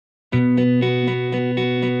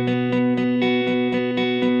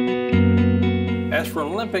for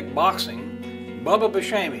Olympic boxing, Bubba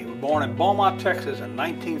Busceme was born in Beaumont, Texas in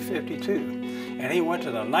 1952, and he went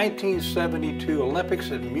to the 1972 Olympics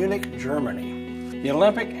in Munich, Germany. The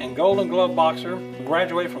Olympic and Golden Glove boxer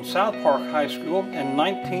graduated from South Park High School in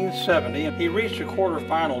 1970, and he reached the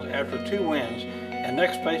quarterfinals after 2 wins and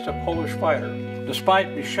next faced a Polish fighter.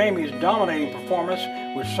 Despite Busceme's dominating performance,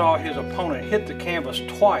 which saw his opponent hit the canvas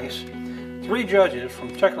twice, 3 judges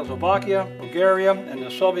from Czechoslovakia, Bulgaria, and the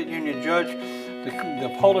Soviet Union judged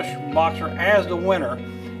the Polish boxer as the winner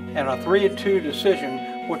in a 3-2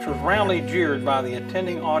 decision, which was roundly jeered by the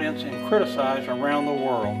attending audience and criticized around the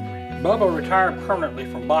world. Bubba retired permanently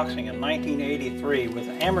from boxing in 1983 with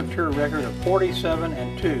an amateur record of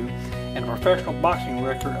 47-2 and a professional boxing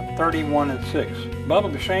record of 31-6.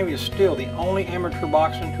 Bubba Busceme is still the only amateur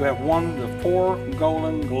boxer to have won the 4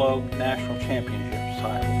 Golden Glove national championship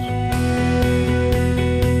titles.